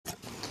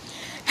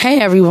Hey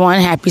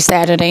everyone, happy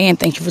Saturday, and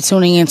thank you for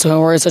tuning in to a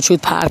Words of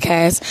Truth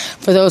podcast.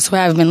 For those who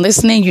have been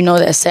listening, you know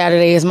that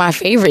Saturday is my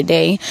favorite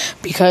day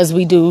because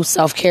we do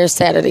self-care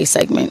Saturday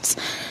segments.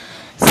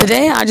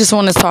 Today, I just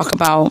want to talk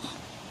about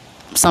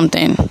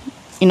something,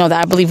 that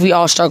I believe we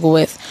all struggle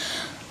with.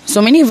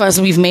 So many of us,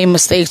 we've made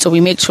mistakes, or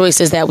we make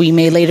choices that we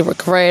may later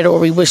regret, or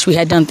we wish we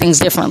had done things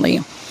differently.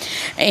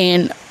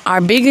 And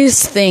our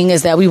biggest thing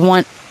is that we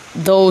want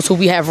those who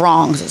we have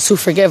wronged to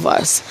forgive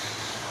us,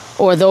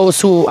 or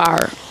those who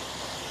our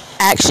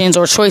actions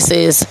or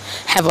choices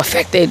have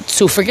affected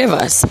to forgive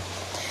us.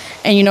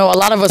 And a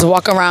lot of us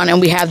walk around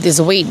and we have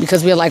this weight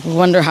because we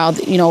wonder how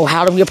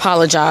do we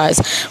apologize?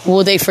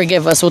 Will they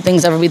forgive us? Will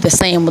things ever be the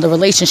same? Will the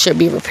relationship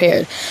be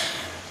repaired?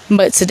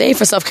 But today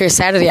for Self-Care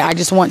Saturday, I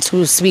just want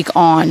to speak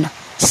on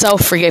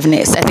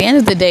self-forgiveness. At the end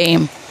of the day,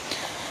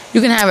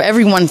 you can have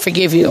everyone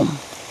forgive you,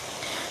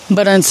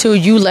 but until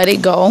you let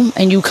it go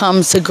and you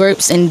come to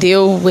grips and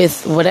deal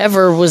with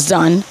whatever was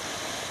done,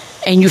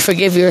 and you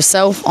forgive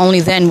yourself,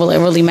 only then will it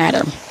really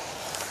matter.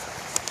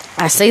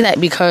 I say that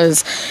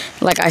because,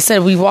 like I said,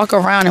 we walk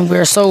around and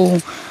we're so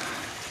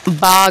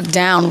bogged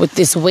down with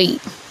this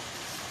weight.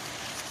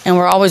 And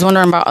we're always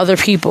wondering about other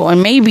people.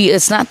 And maybe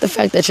it's not the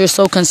fact that you're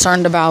so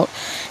concerned about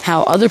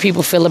how other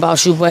people feel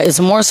about you, but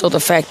it's more so the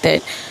fact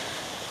that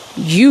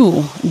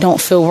you don't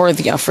feel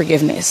worthy of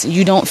forgiveness.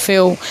 You don't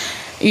feel,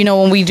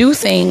 when we do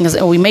things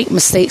and we make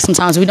mistakes,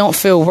 sometimes we don't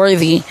feel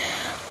worthy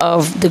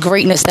of the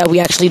greatness that we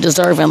actually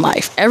deserve in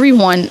life.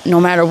 Everyone,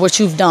 no matter what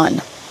you've done,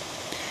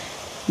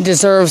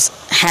 deserves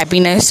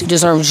happiness. You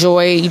deserve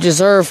joy. You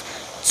deserve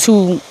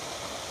to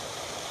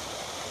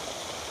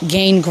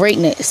gain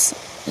greatness,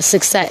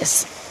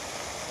 success.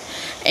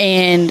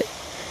 And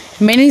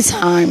many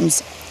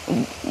times,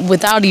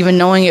 without even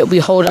knowing it, we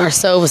hold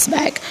ourselves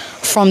back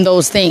from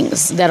those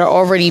things that are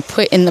already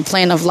put in the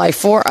plan of life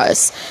for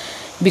us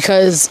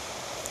because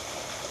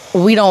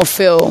we don't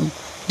feel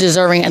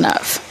deserving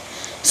enough.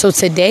 So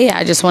today,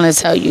 I just want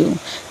to tell you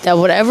that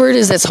whatever it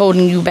is that's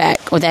holding you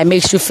back, or that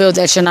makes you feel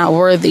that you're not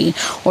worthy,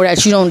 or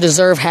that you don't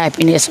deserve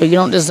happiness, or you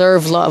don't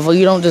deserve love, or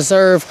you don't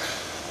deserve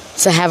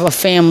to have a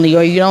family,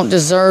 or you don't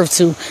deserve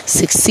to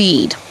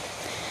succeed,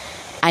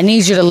 I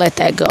need you to let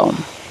that go.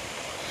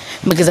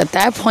 Because at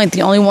that point,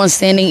 the only one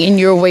standing in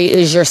your way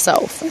is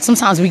yourself.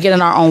 Sometimes we get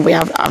in our own way.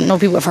 I know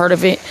people have heard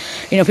of it.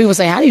 People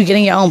say, how do you get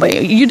in your own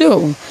way? You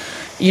do.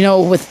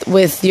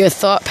 With your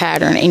thought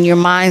pattern and your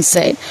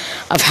mindset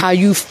of how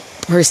you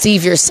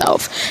perceive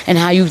yourself and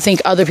how you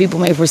think other people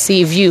may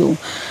perceive you.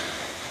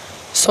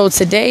 So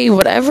today,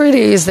 whatever it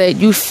is that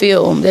you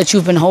feel that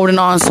you've been holding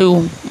on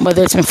to,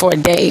 whether it's been for a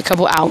day, a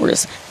couple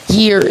hours,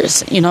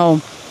 years,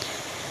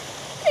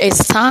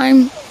 it's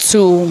time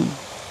to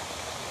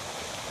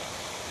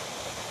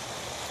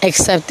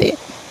accept it.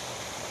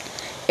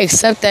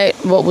 Accept that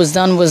what was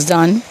done was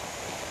done.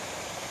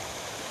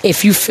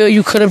 If you feel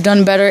you could have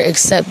done better,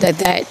 accept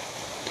that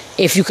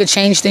if you could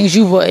change things,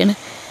 you would.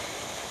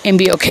 And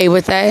be okay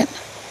with that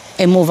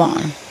and move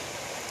on.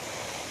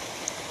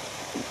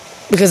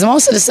 Because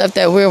most of the stuff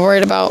that we're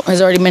worried about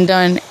has already been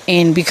done,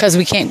 and because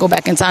we can't go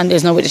back in time,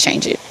 there's no way to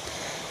change it.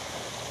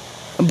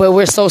 But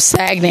we're so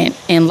stagnant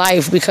in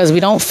life because we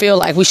don't feel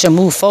like we should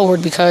move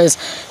forward because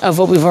of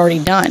what we've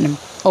already done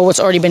or what's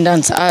already been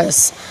done to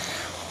us.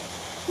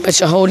 But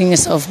you're holding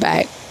yourself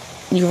back.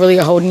 You really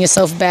are holding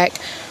yourself back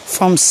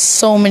from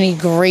so many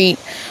great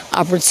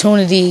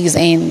opportunities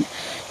and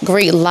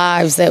great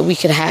lives that we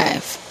could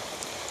have.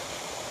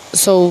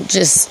 So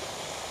just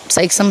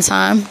take some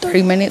time,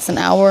 30 minutes, an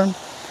hour.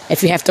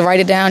 If you have to write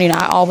it down,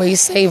 I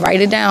always say write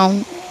it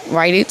down.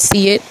 Write it,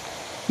 see it,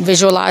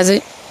 visualize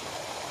it,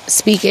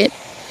 speak it.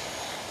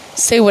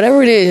 Say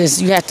whatever it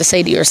is you have to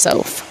say to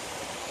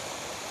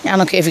yourself. I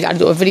don't care if you got to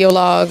do a video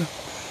log,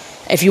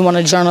 if you want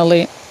to journal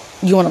it,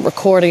 you want to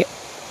record it.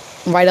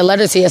 Write a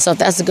letter to yourself.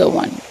 That's a good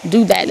one.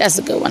 Do that. That's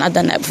a good one. I've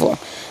done that before.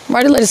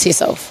 Write a letter to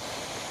yourself.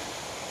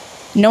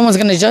 No one's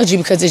going to judge you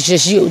because it's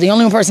just you. The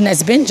only person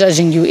that's been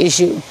judging you is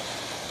you.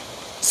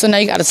 So now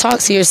you got to talk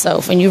to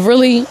yourself. And you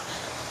really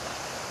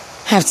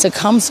have to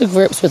come to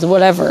grips with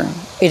whatever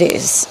it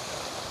is.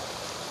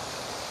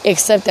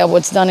 Accept that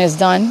what's done is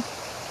done.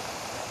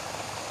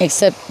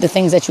 Accept the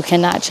things that you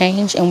cannot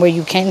change. And where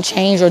you can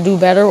change or do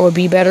better or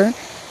be better,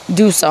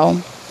 do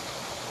so.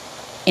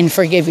 And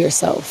forgive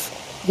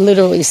yourself.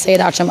 Literally say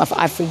it out your mouth.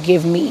 I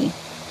forgive me.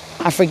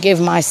 I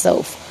forgive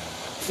myself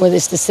for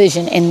this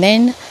decision. And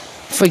then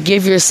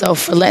forgive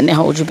yourself for letting it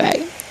hold you back.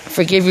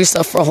 Forgive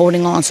yourself for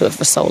holding on to it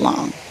for so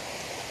long.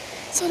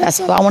 So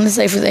that's all I want to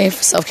say for today.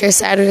 For Self-Care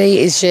Saturday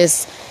is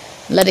just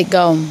let it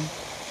go.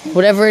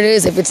 Whatever it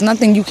is, if it's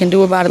nothing you can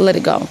do about it, let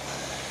it go.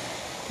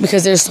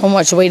 Because there's so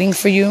much waiting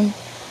for you.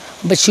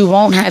 But you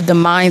won't have the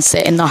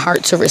mindset and the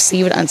heart to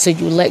receive it until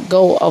you let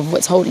go of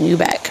what's holding you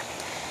back.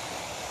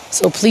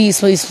 So please,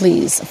 please,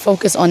 please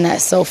focus on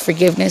that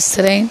self-forgiveness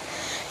today.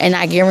 And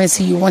I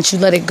guarantee you, once you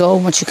let it go,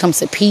 once you come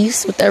to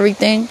peace with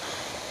everything,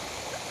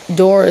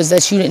 doors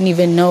that you didn't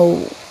even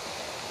know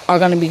are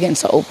going to begin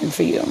to open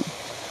for you.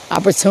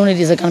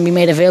 Opportunities are going to be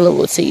made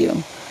available to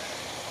you.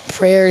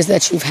 Prayers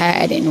that you've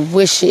had and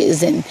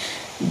wishes and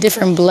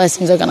different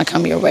blessings are going to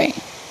come your way.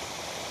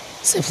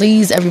 So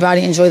please,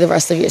 everybody, enjoy the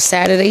rest of your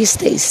Saturday.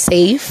 Stay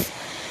safe.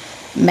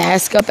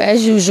 Mask up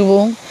as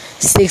usual.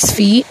 6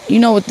 feet. You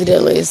know what the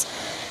deal is.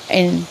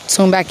 And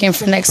tune back in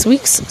for next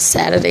week's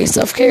Saturday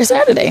Self-Care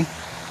Saturday.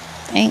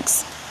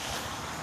 Thanks.